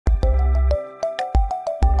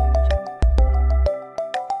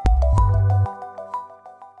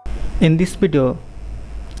In this video,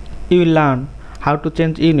 you will learn how to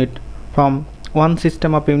change unit from one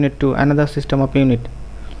system of unit to another system of unit.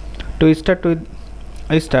 To start with,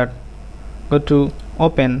 go to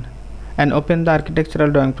Open and open the architectural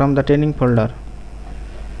drawing from the training folder.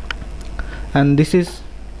 And this is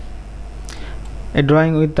a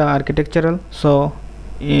drawing with the architectural, so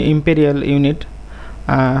imperial unit.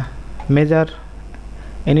 Measure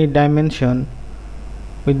any dimension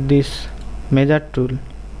with this measure tool.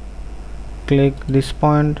 Click this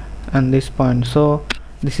point and this point, so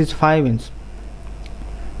this is 5 inch.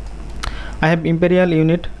 I have imperial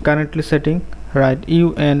unit currently setting. Write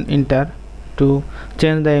UN enter to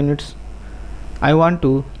change the units. I want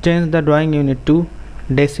to change the drawing unit to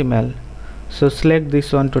decimal, so select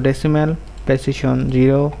this one to decimal, precision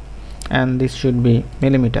 0, and this should be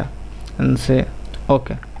millimeter, and say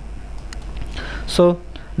OK. So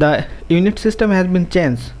the unit system has been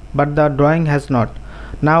changed, but the drawing has not.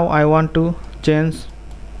 Now I want to change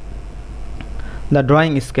the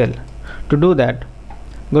drawing scale. To do that,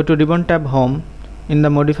 go to ribbon tab home, in the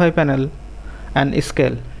modify panel and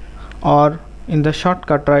scale, or in the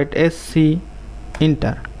shortcut write SC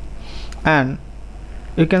enter, and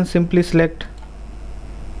you can simply select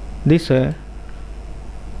this way,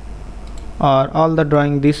 or all the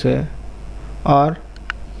drawing this way, or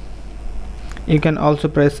you can also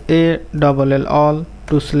press ALL all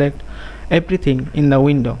to select everything in the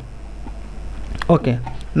window. Okay,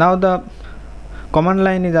 now the command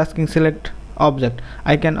line is asking select object.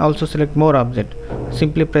 I can also select more object.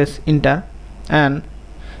 Simply press enter, and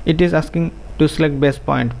it is asking to select base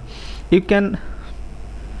point. You can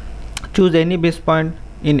choose any base point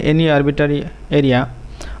in any arbitrary area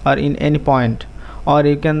or in any point, or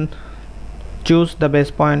you can choose the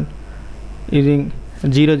base point using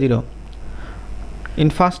 0 0. In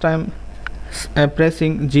first time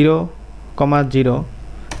pressing 0, 0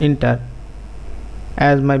 enter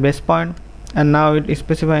as my base point, and now it is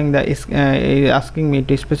specifying the asking me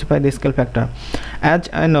to specify the scale factor. As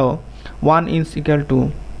I know 1 inch equal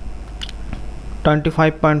to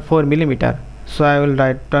 25.4 millimeter, so I will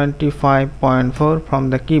write 25.4 from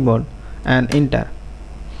the keyboard and enter.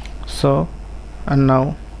 So, and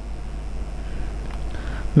now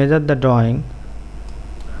measure the drawing.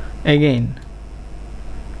 Again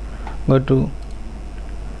go to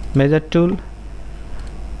measure tool,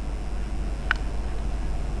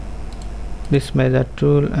 this measure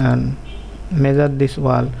tool, and measure this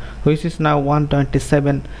wall, which is now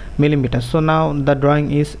 127 millimeters. So now the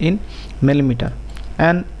drawing is in millimeter,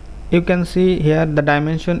 and you can see here the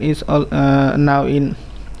dimension is all now in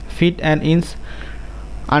feet and inch.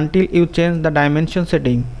 Until you change the dimension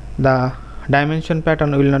setting, the dimension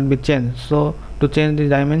pattern will not be changed. So to change the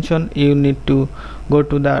dimension, you need to go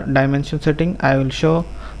to the dimension setting. I will show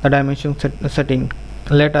the dimension setting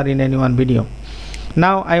later in any one video.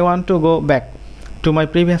 Now I want to go back to my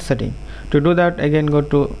previous setting. To do that, again go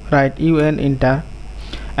to write UN enter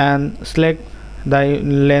and select the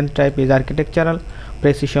length type is architectural,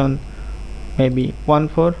 precision maybe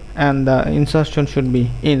 1/4, and the insertion should be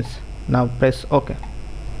inch. Now press OK.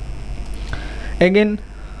 Again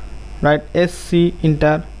write SC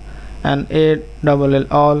enter and ALL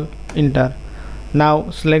all enter. Now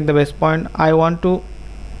select the base point. I want to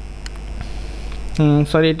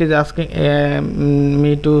sorry, it is asking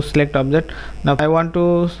me to select object. Now I want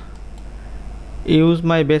to use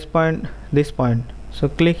my base point, this point, so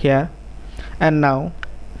click here, and now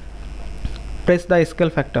press the scale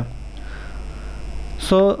factor.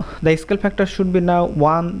 So the scale factor should be now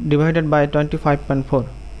 1 divided by 25.4,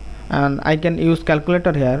 and I can use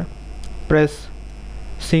calculator here. Press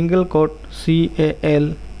single quote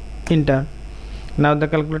CAL enter. Now the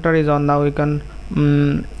calculator is on. Now we can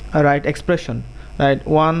write expression, write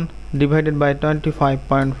 1 divided by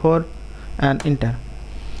 25.4 and enter.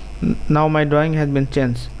 Now my drawing has been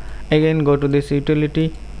changed. Again go to this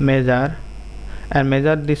utility, measure, and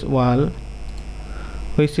measure this wall,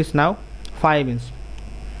 which is now 5 inch.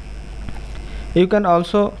 You can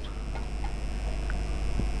also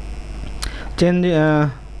change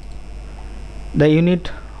the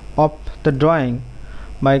unit of the drawing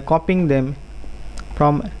by copying them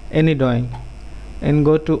from any drawing, and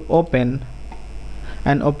go to open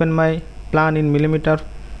and open my plan in millimeter,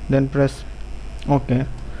 then press OK.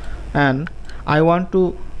 And I want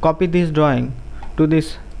to copy this drawing to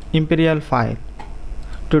this imperial file.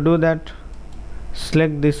 To do that,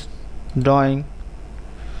 select this drawing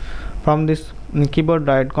from this keyboard,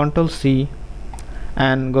 write Ctrl C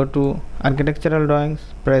and go to architectural drawings,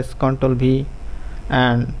 press Ctrl V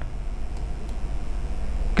and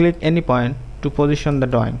click any point to position the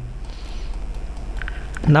drawing.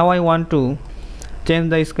 Now I want to change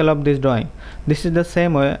the scale of this drawing. This is the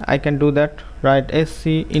same way I can do that. Write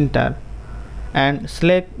SC enter and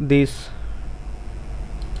select this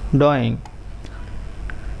drawing,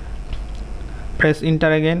 press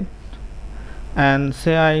enter again and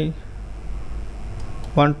say I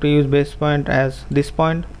want to use base point as this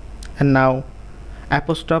point, and now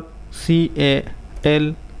apostrophe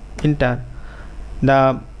CAL enter.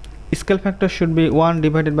 The scale factor should be 1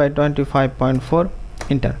 divided by 25.4,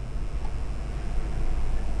 enter.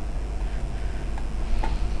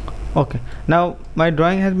 Okay, now my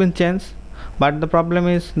drawing has been changed, but the problem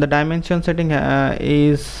is the dimension setting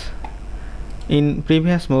is in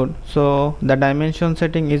previous mode, so the dimension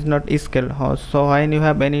setting is not scale. So when you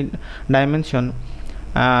have any dimension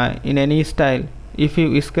in any style, if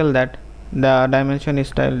you scale that, the dimension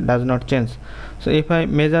style does not change. So if I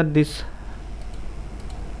measure this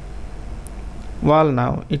wall,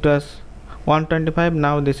 now it was 125,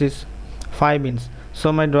 now this is 5 inch.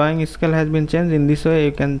 So my drawing scale has been changed. In this way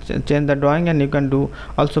you can change the drawing, and you can do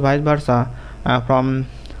also vice versa from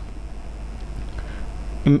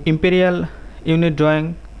imperial unit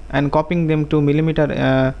drawing and copying them to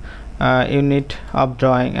millimeter unit of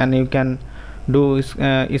drawing, and you can do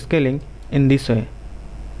scaling in this way.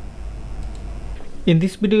 In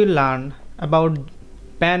this video you will learn about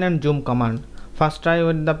pan and zoom command. First try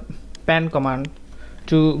with the pan command.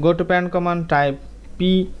 To go to pan command, type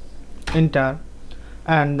P, enter,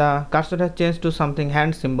 and the cursor has changed to something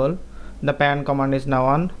hand symbol. The pan command is now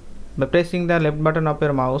on. By pressing the left button of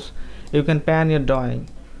your mouse, you can pan your drawing.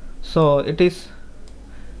 So it is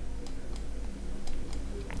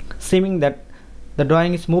seeming that the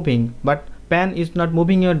drawing is moving, but pan is not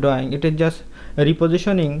moving your drawing, it is just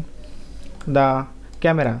repositioning the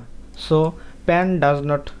camera. So pan does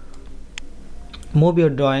not move your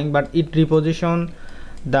drawing, but it reposition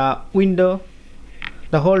the window,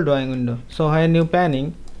 the whole drawing window. So when you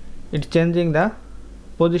panning, it's changing the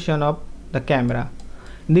position of the camera.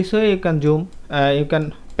 This way you can zoom, you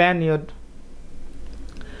can pan your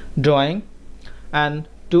drawing. And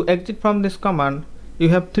to exit from this command, you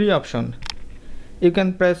have 3 options. You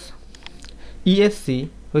can press ESC,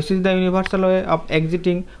 which is the universal way of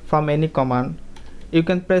exiting from any command. You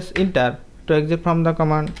can press enter to exit from the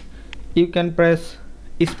command. You can press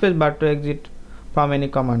space bar to exit from any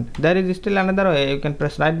command. There is still another way. You can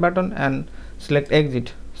press right button and select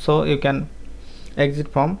exit, so you can exit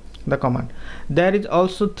from the command. There is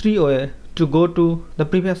also 3 ways to go to the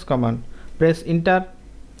previous command. Press enter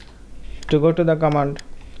to go to the command,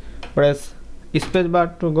 press space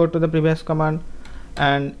bar to go to the previous command,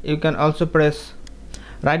 and you can also press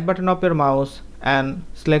right button of your mouse and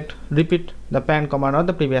select repeat the pan command or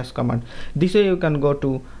the previous command. This way you can go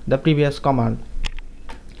to the previous command.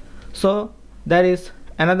 So there is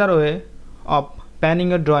another way of panning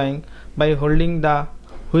your drawing by holding the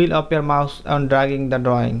wheel of your mouse and dragging the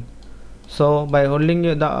drawing. So by holding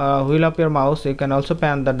the wheel of your mouse, you can also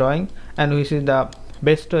pan the drawing, and which is the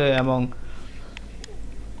best way among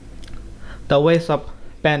the ways of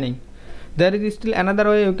panning. There is still another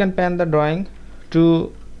way you can pan the drawing.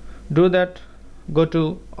 To do that, go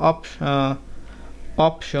to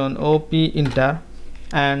option OP, enter,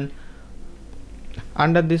 and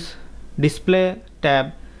under this display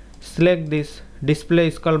tab, select this display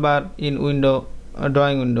scroll bar in window,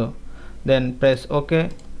 drawing window, then press OK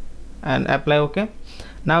and apply OK.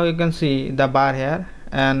 Now you can see the bar here,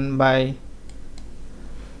 and by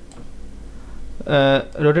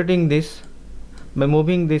rotating this, by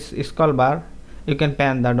moving this scroll bar, you can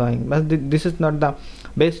pan the drawing. But this is not the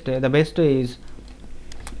best way. The best way is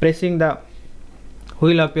pressing the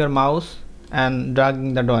wheel of your mouse and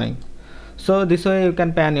dragging the drawing. So this way you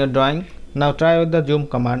can pan your drawing. Now try with the zoom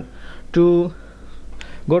command. To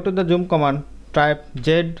go to the zoom command, type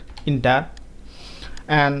Z, enter,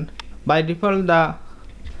 and by default the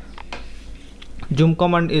zoom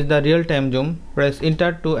command is the real-time zoom. Press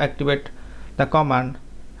enter to activate the command,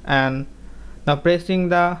 and now pressing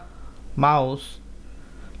the mouse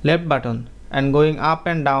left button and going up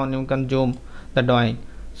and down, you can zoom the drawing.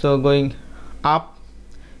 So going up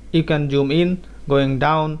you can zoom in, going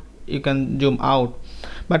down you can zoom out.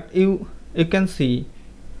 But you can see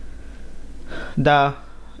the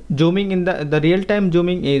zooming in the real-time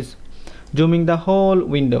zooming is zooming the whole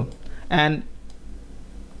window, and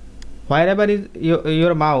wherever is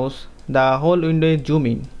your mouse, the whole window is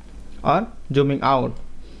zooming or zooming out.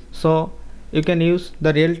 So you can use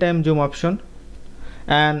the real-time zoom option,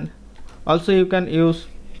 and also you can use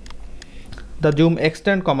the zoom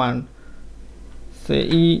extend command, say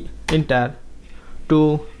E, enter,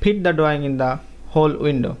 to fit the drawing in the whole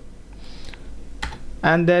window.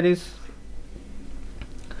 And there is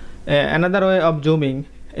Another way of zooming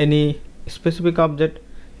any specific object,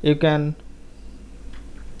 you can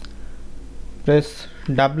press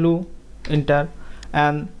W, enter,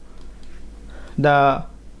 and the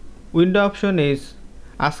window option is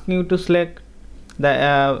asking you to select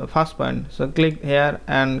the first point. So click here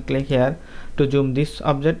and click here to zoom this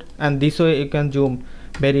object, and this way you can zoom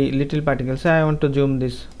very little particles. Say I want to zoom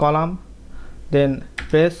this column, then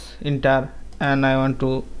press enter, and I want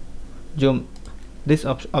to zoom this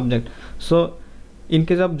object. So in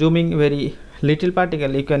case of zooming very little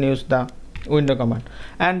particle, you can use the window command.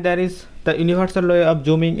 And there is the universal way of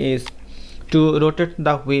zooming is to rotate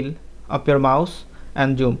the wheel of your mouse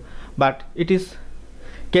and zoom, but it is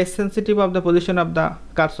case sensitive of the position of the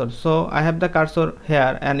cursor. So I have the cursor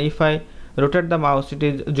here, and if I rotate the mouse, it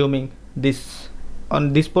is zooming this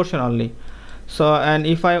on this portion only. So, and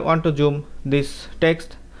if I want to zoom this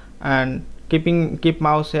text and keep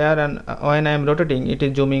mouse here, and when I am rotating, it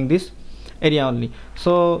is zooming this area only.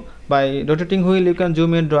 So by rotating wheel you can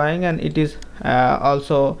zoom in drawing, and it is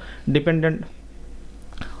also dependent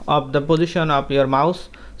of the position of your mouse.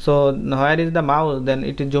 So where is the mouse, then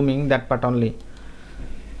it is zooming that part only.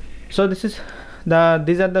 So these are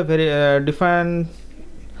the very different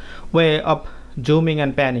way of zooming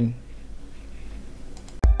and panning.